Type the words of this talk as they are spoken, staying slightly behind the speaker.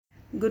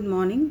Good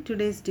morning.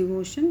 Today's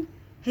devotion.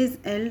 His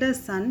elder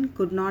son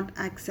could not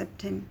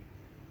accept him.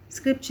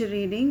 Scripture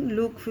reading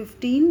Luke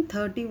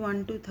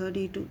 15:31 to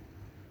 32.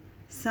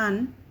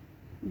 Son,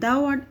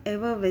 thou art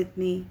ever with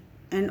me,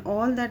 and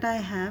all that I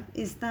have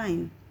is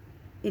thine.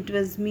 It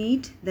was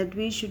meet that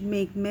we should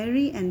make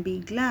merry and be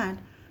glad,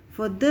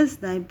 for this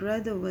thy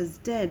brother was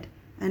dead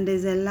and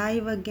is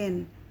alive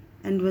again,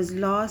 and was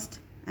lost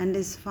and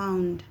is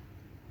found.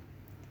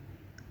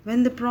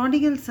 When the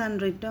prodigal son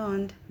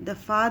returned, the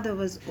father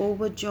was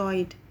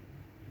overjoyed.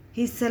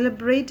 He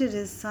celebrated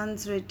his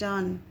son's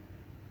return,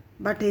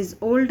 but his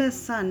older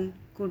son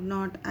could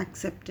not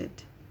accept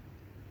it.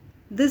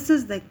 This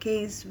is the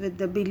case with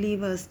the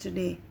believers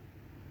today.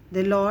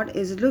 The Lord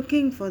is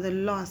looking for the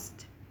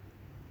lost.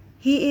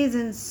 He is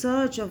in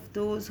search of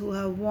those who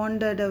have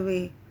wandered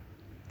away.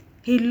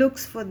 He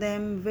looks for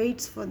them,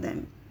 waits for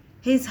them.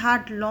 His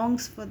heart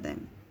longs for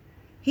them.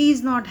 He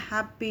is not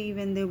happy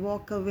when they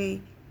walk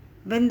away,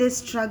 when they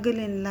struggle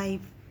in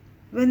life,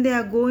 when they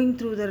are going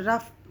through the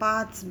rough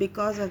paths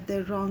because of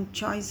their wrong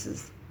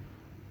choices.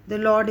 The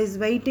Lord is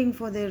waiting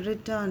for their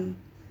return,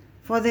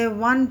 for their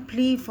one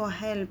plea for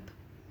help.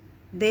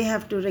 They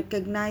have to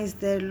recognize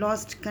their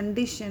lost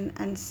condition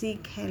and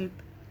seek help.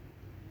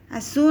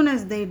 As soon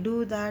as they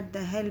do that,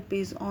 the help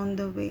is on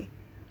the way.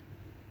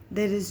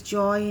 There is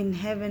joy in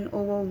heaven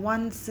over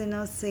one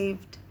sinner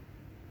saved.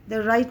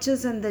 The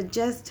righteous and the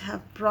just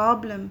have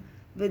problem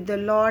with the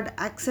Lord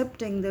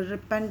accepting the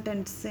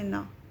repentant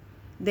sinner.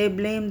 They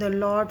blame the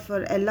Lord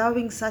for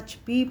allowing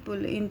such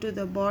people into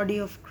the body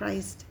of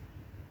Christ.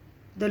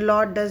 The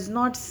Lord does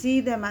not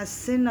see them as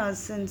sinners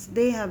since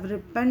they have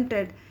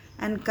repented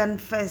and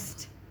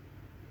confessed.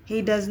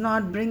 He does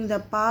not bring the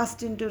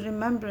past into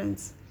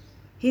remembrance.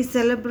 He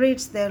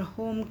celebrates their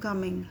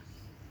homecoming.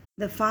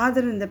 The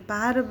father in the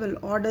parable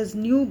orders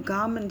new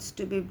garments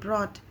to be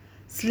brought,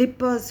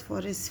 slippers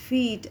for his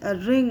feet, a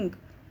ring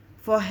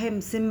for him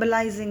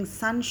symbolizing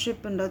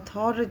sonship and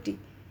authority.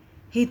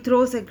 He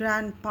throws a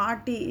grand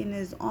party in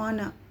his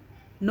honor.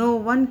 No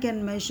one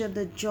can measure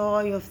the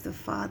joy of the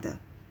father.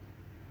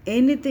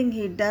 Anything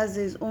he does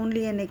is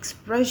only an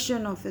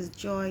expression of his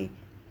joy.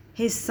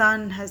 His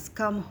son has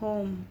come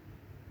home.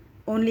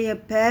 Only a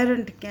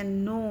parent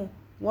can know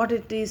what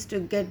it is to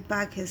get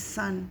back his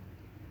son.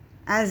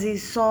 As he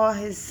saw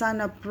his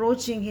son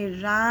approaching,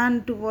 he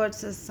ran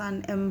towards his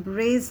son,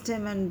 embraced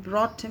him, and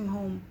brought him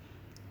home.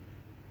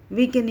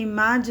 We can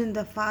imagine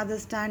the father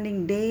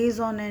standing days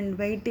on end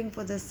waiting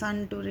for the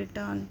son to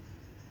return.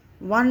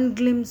 One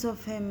glimpse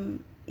of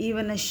him,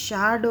 even a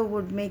shadow,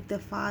 would make the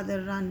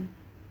father run.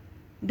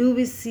 Do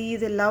we see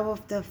the love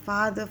of the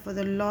father for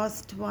the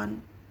lost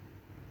one?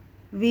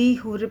 We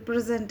who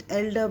represent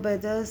elder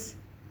brothers,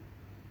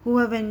 who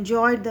have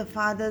enjoyed the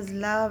Father's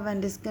love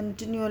and His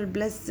continual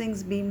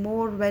blessings, be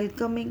more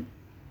welcoming?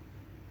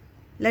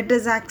 Let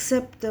us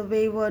accept the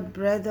wayward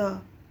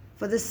brother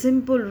for the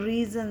simple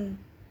reason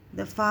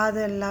the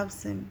Father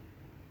loves him.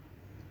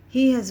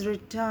 He has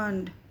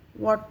returned.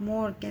 What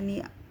more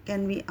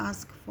can we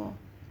ask for?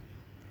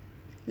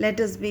 Let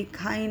us be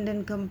kind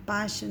and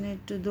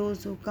compassionate to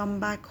those who come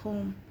back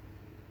home.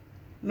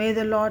 May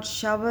the Lord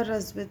shower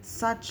us with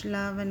such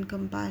love and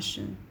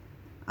compassion.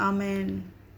 Amen.